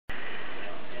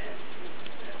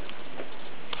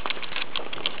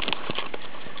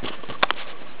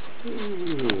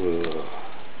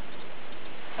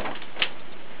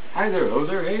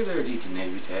Hey there, Deacon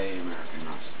Navitae, American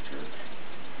Gnostic Church.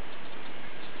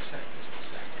 Just a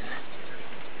second.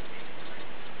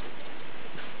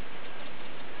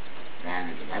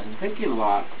 Vanity. I've been thinking a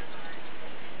lot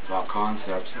about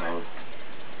concepts of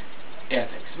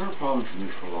ethics. It's been a problem for me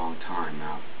for a long time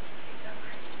now.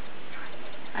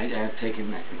 I have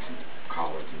taken ethics in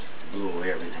college and blew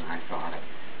away everything I thought. I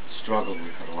struggled with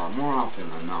it a lot more often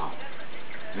than not.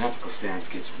 An ethical stance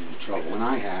gets me into trouble. When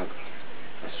I have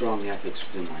a strong ethics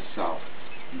within myself,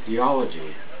 in theology,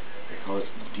 they call it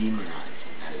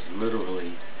demonizing. That is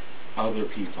literally other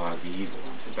people are the evil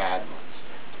ones, the bad ones,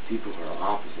 people who are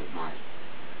opposite my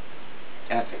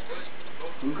ethics.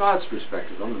 From God's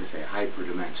perspective, I'm going to say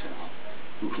hyperdimensional,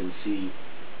 who can see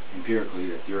empirically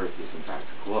that the earth is in fact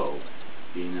a globe,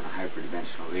 being in a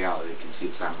hyperdimensional reality, can see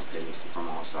it simultaneously from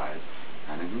all sides,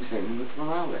 and I can say with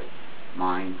morality.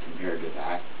 Mind, compared to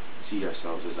that, see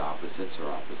ourselves as opposites or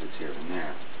opposites here and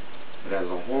there. But as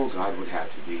a whole, God would have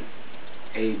to be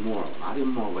amoral, not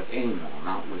immoral, but amoral,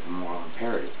 not with a moral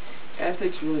imperative.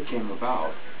 Ethics really came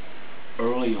about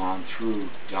early on through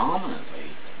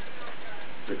dominantly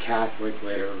the Catholic,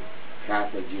 later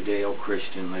Catholic,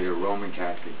 Judeo-Christian, later Roman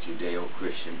Catholic,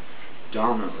 Judeo-Christian,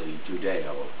 dominantly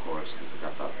Judeo, of course, because we've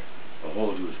got the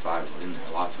whole Jewish Bible in there,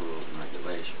 lots of rules and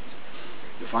regulations.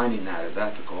 Defining that as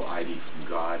ethical, ID from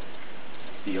God,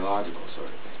 theological sort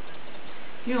of thing.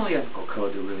 The only ethical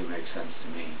code that really makes sense to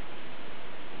me,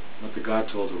 what the God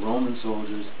told the Roman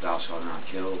soldiers, thou shalt not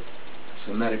kill,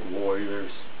 Semitic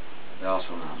warriors, thou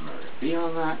shalt not murder.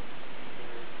 Beyond that,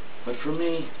 but for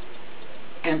me,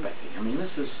 empathy. I mean,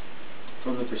 this is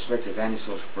from the perspective of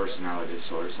antisocial personality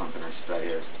disorder, something I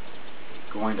study.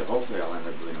 Going to, hopefully I'll end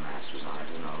up doing a master's on it,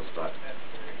 who knows, but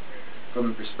from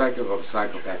the perspective of a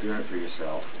psychopath, you're in it for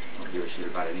yourself. Don't give a shit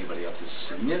about anybody else. Is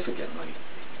significantly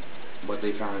what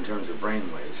they found in terms of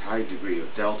brain waves, high degree of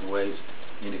delta waves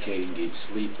indicating deep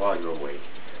sleep while you're awake.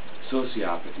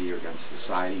 Sociopathy against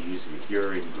society, usually with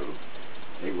your in-group,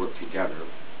 they work together.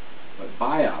 But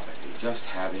biopathy, just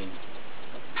having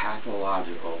a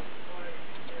pathological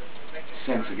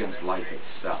sense against life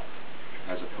itself,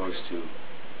 as opposed to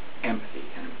empathy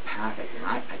and empathic. And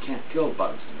I can't kill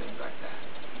bugs and things like that.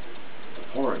 It's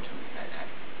abhorrent to me.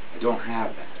 I don't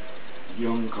have that.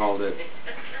 Jung called it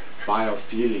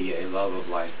biophilia, love of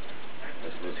life,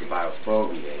 as opposed to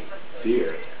biophobia,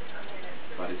 fear.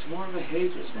 But it's more of a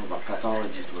hatred. It's more about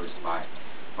pathology towards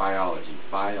biology,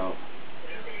 biopathic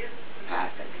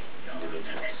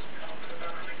individuals.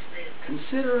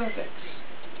 Consider ethics.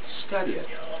 Study it.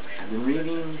 I've been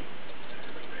reading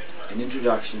an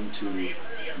introduction to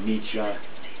Nietzsche.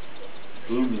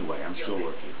 Blew me away. I'm still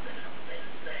working on it.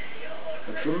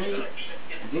 But for me,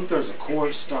 I think there's a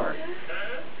core start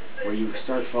where you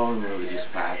start following the religious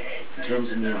path. In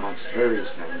terms of me, amongst various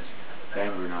things,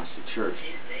 Bangor Gnostic Church,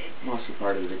 I'm also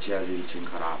part of the Jesuit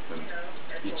Karafen,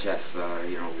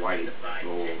 VHS, white,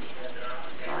 gold,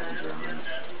 Italian, German,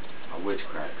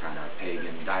 witchcraft kind of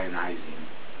pagan, Dionysian.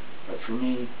 But for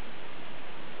me,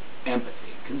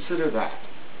 empathy. Consider that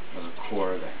as a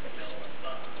core of ethics.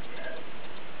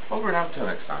 Over and out until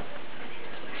next time.